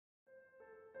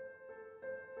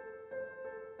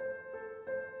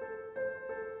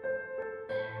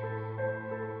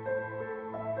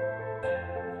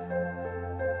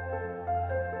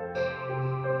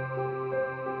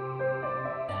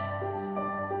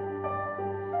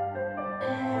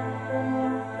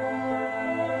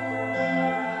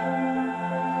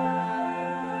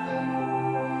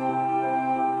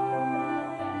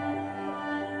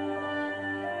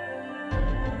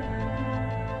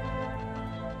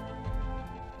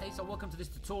Hey, so welcome to this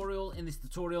tutorial. In this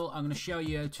tutorial, I'm going to show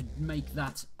you how to make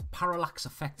that parallax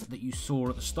effect that you saw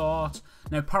at the start.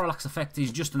 Now, parallax effect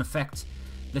is just an effect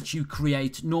that you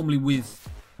create normally with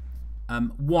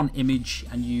one image,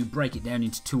 and you break it down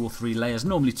into 2 or 3 layers,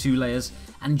 normally 2 layers,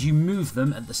 and you move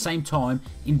them at the same time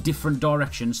in different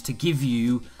directions to give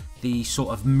you the sort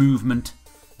of movement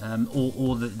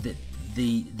or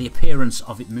the appearance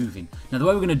of it moving. Now, the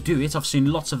way we're going to do it, I've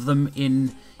seen lots of them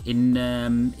in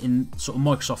sort of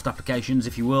Microsoft applications,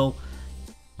 if you will,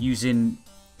 using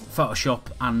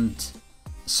Photoshop and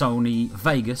Sony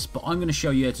Vegas, but I'm going to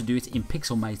show you how to do it in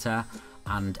Pixelmator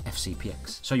and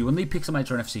FCPX. So you will need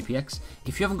Pixelmator and FCPX.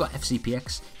 If you haven't got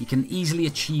FCPX, you can easily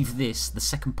achieve this, the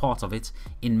second part of it,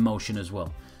 in motion as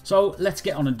well. So let's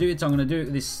get on and do it. I'm going to do it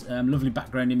with this lovely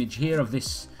background image here of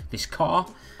this car,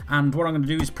 and what I'm going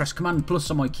to do is press Command plus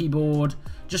on my keyboard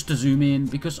just to zoom in,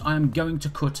 because I am going to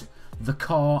cut the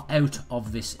car out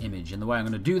of this image. And the way I'm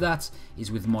going to do that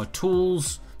is with my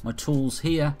tools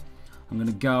here. I'm going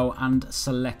to go and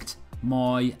select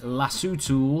my lasso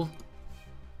tool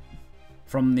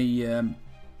from the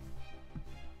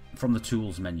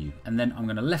tools menu, and then I'm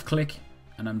going to left click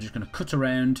and I'm just going to cut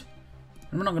around.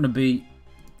 I'm not going to be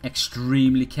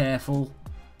extremely careful.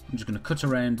 I'm just going to cut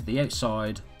around the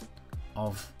outside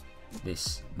of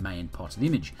this main part of the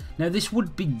image. Now, this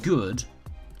would be good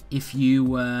if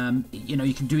you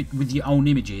you can do it with your own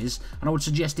images, and I would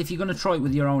suggest if you're going to try it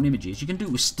with your own images, you can do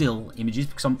it with still images,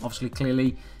 because obviously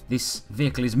clearly this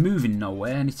vehicle is moving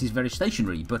nowhere and it is very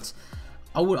stationary. But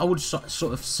I would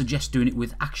sort of suggest doing it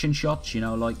with action shots,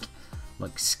 like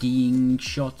skiing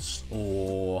shots,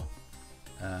 or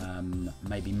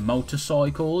maybe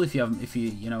motorcycle. If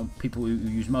you people who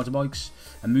use motorbikes,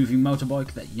 a moving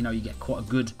motorbike, that you get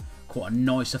quite a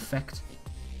nice effect.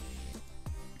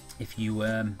 If you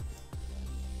a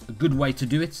good way to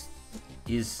do it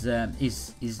is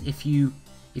if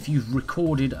you've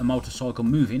recorded a motorcycle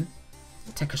moving,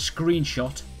 take a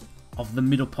screenshot of the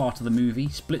middle part of the movie,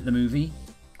 split the movie,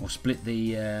 or split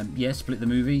the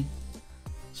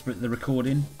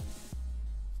recording,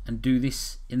 and do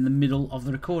this in the middle of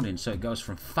the recording, so it goes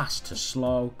from fast to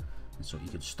slow. And so you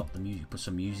could stop the music, put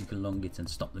some music along it, and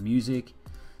stop the music.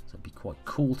 So it'd be quite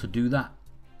cool to do that.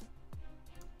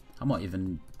 I might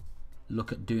even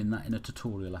look at doing that in a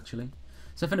tutorial, actually.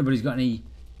 So if anybody's got any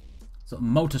sort of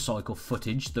motorcycle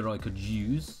footage that I could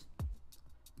use,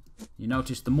 you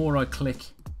notice the more I click,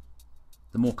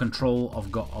 the more control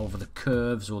I've got over the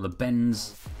curves or the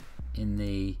bends in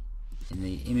the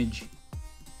image.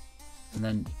 And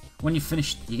then when you're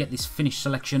finished, you get this finish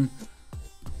selection.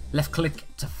 Left click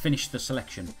to finish the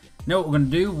selection. Now what we're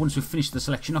going to do, once we've finished the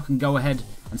selection, I can go ahead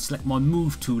and select my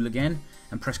move tool again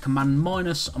and press Command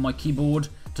minus on my keyboard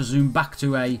to zoom back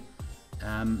to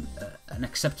an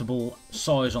acceptable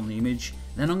size on the image.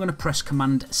 Then I'm going to press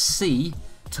Command C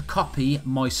to copy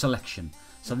my selection.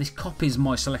 So this copies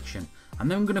my selection.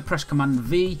 And then I'm going to press Command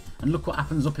V, and look what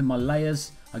happens up in my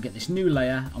layers. I get this new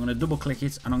layer. I'm going to double click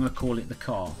it and I'm going to call it the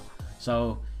car.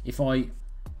 So if I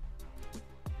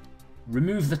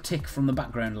remove the tick from the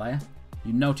background layer,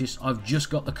 you notice I've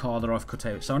just got the car that I've cut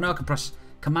out. So now I can press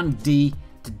Command D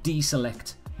to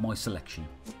deselect my selection.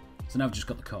 So now I've just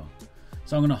got the car.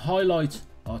 So I'm going to highlight,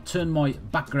 or turn my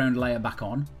background layer back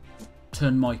on,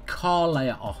 turn my car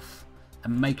layer off,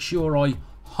 and make sure I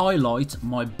highlight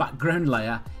my background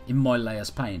layer in my layers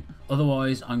pane.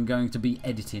 Otherwise I'm going to be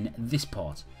editing this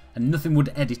part, and nothing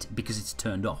would edit because it's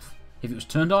turned off. If it was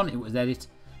turned on, it would edit,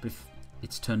 but if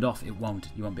it's turned off, it won't.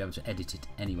 You won't be able to edit it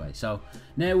anyway. So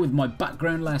now with my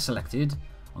background layer selected,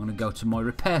 I'm going to go to my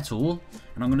repair tool,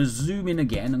 and I'm going to zoom in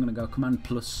again. I'm going to go Command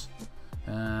plus,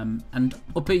 and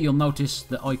up here you'll notice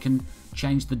that I can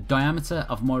change the diameter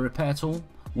of my repair tool.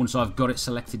 Once I've got it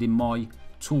selected in my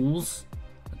tools,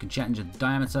 I can change the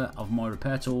diameter of my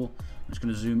repair tool. I'm just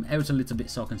going to zoom out a little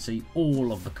bit so I can see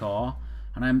all of the car.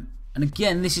 And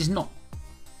again, this is not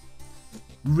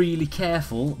really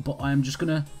careful, but I'm just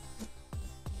going to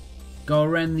go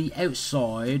around the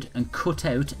outside and cut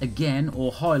out again,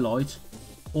 or highlight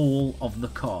all of the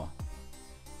car.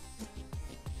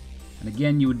 And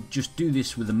again, you would just do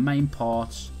this with the main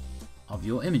parts of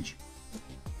your image.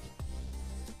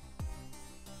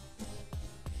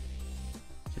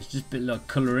 So it's just a bit like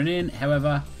colouring in.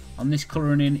 However, on this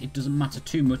colouring in, it doesn't matter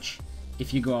too much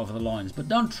if you go over the lines, but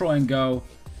don't try and go,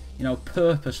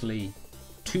 purposely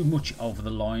too much over the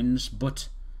lines. But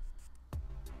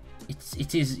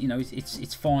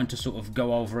it's fine to sort of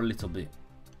go over a little bit.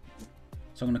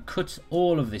 So I'm going to cut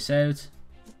all of this out,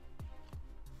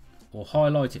 or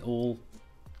highlight it all.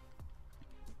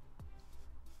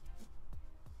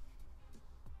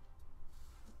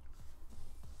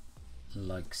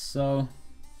 like so.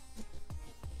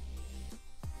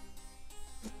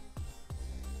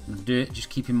 I'm gonna do it just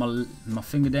keeping my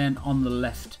finger down on the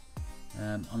left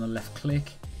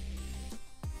click.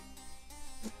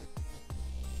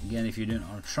 Again, if you're doing it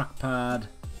on a trackpad,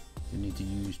 you need to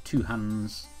use 2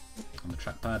 hands on the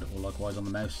trackpad, or likewise on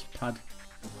the mouse pad.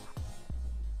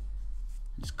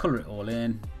 Just colour it all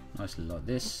in nicely like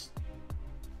this.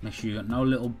 Make sure you got no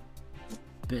little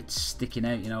bits sticking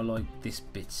out, you know, like this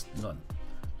bit's like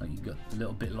you got a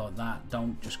little bit like that.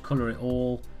 Don't, just colour it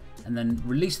all, and then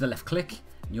release the left click,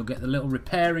 and you'll get the little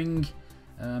repairing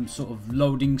sort of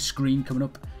loading screen coming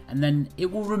up, and then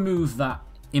it will remove that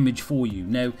image for you.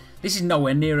 Now, this is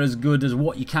nowhere near as good as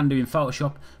what you can do in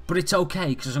Photoshop, but it's okay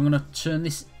because I'm going to turn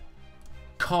this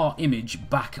car image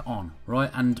back on,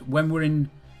 right? And when we're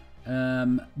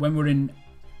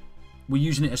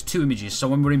using it as 2 images. So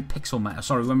when we're in Pixelmator,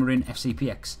 sorry, when we're in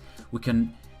FCPX, we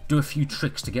can do a few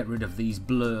tricks to get rid of these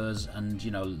blurs, and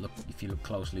you know, look, if you look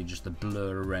closely, just the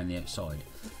blur around the outside.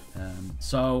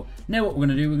 So now what we're going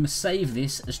to do, we're going to save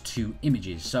this as 2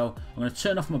 images. So I'm going to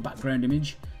turn off my background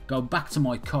image, go back to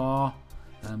my car,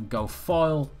 go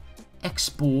File,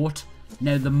 Export.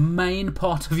 Now the main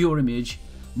part of your image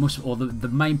must, or the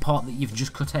main part that you've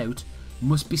just cut out,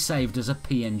 must be saved as a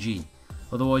PNG.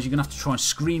 Otherwise, you're going to have to try and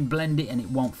screen blend it, and it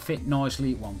won't fit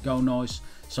nicely, it won't go nice.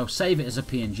 So save it as a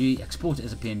PNG, export it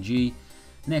as a PNG.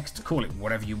 Next, call it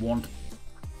whatever you want.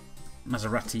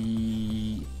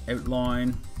 Maserati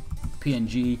outline,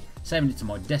 PNG. Saving it to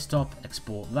my desktop,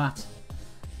 export that.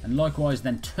 And likewise,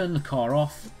 then turn the car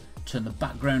off, turn the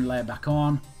background layer back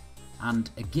on, and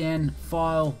again,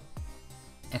 File,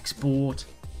 Export.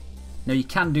 Now you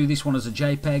can do this one as a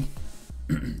JPEG,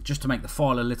 just to make the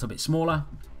file a little bit smaller.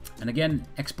 And again,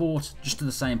 export just to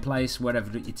the same place,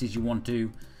 wherever it is you want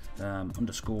to,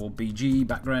 _BG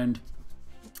background,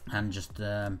 and just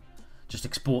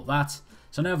export that.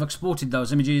 So now I've exported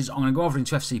those images. I'm going to go over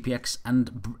into FCPX and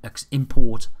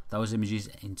import those images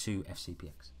into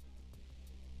FCPX.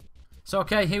 So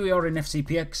okay, here we are in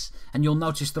FCPX, and you'll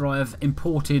notice that I have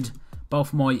imported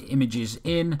both my images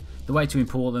in. The way to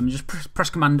import them, just press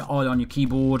Command I on your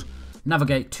keyboard,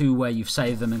 navigate to where you've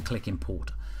saved them, and click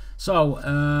import. So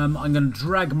I'm going to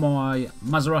drag my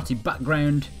Maserati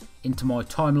background into my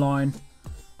timeline,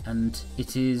 and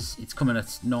it's coming at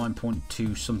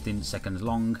 9.2 something seconds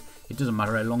long. It doesn't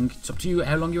matter how long, it's up to you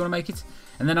how long you want to make it.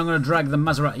 And then I'm going to drag the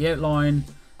Maserati outline,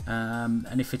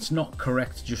 and if it's not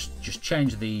correct, just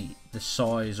change the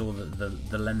size or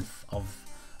the length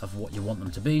of what you want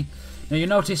them to be. Now you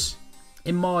notice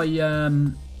in my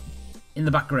in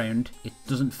the background it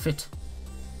doesn't fit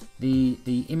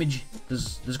the image.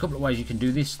 There's a couple of ways you can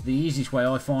do this. The easiest way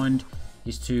I find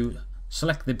is to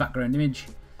select the background image,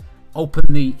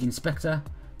 open the inspector,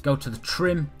 go to the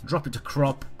trim, drop it to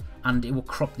crop, and it will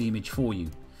crop the image for you.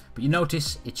 But you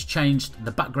notice it's changed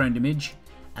the background image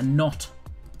and not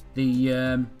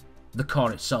the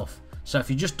car itself. So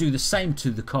if you just do the same to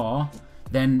the car,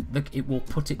 then it will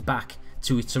put it back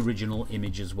to its original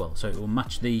image as well. So it will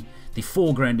match the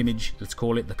foreground image, let's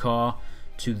call it the car,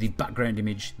 to the background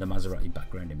image, the Maserati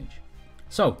background image.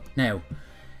 So now,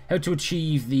 how to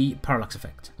achieve the parallax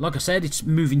effect. Like I said, it's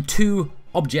moving 2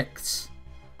 objects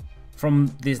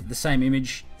from the same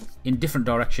image in different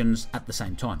directions at the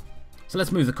same time. So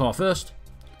let's move the car first.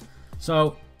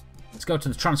 So let's go to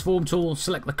the transform tool,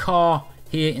 select the car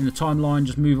here in the timeline,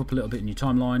 just move up a little bit in your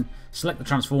timeline, select the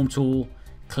transform tool,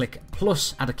 click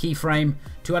plus, add a keyframe.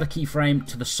 To add a keyframe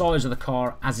to the size of the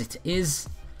car as it is,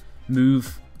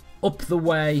 move up the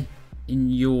way in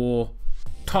your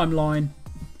timeline,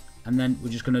 and then we're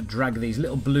just going to drag these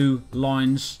little blue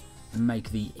lines and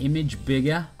make the image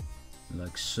bigger,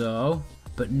 like so,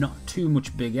 but not too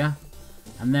much bigger.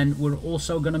 And then we're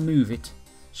also going to move it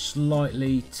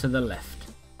slightly to the left,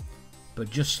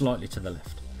 but just slightly to the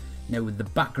left. Now with the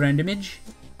background image,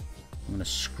 I'm going to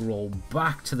scroll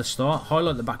back to the start,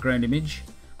 highlight the background image.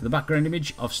 With the background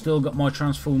image, I've still got my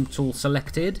transform tool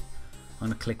selected. I'm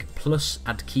going to click plus,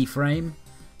 add keyframe,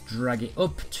 drag it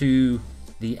up to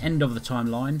the end of the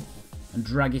timeline, and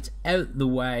drag it out the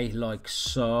way like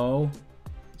so.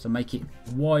 So make it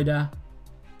wider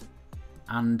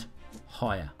and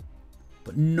higher,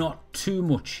 but not too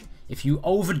much. If you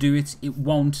overdo it, you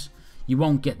won't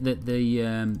get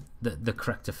the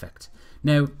correct effect.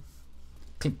 Now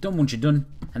click done once you're done,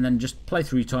 and then just play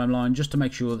through your timeline just to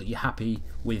make sure that you're happy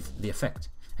with the effect.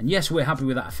 And yes, we're happy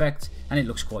with that effect, and it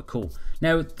looks quite cool.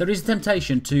 Now there is a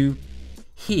temptation to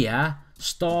here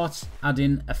start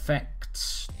adding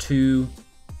effects to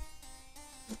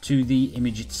the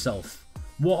image itself.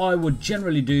 What I would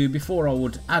generally do before I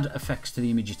would add effects to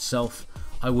the image itself,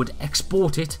 I would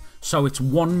export it So it's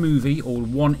one movie, or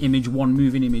one image, one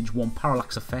moving image, one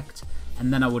parallax effect,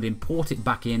 and then I would import it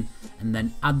back in and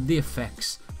then add the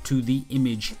effects to the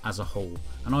image as a whole.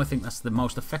 And I think that's the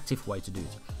most effective way to do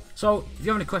it. So if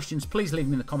you have any questions, please leave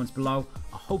them in the comments below.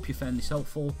 I hope you found this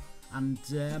helpful, and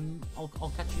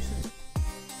I'll catch you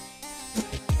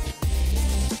soon.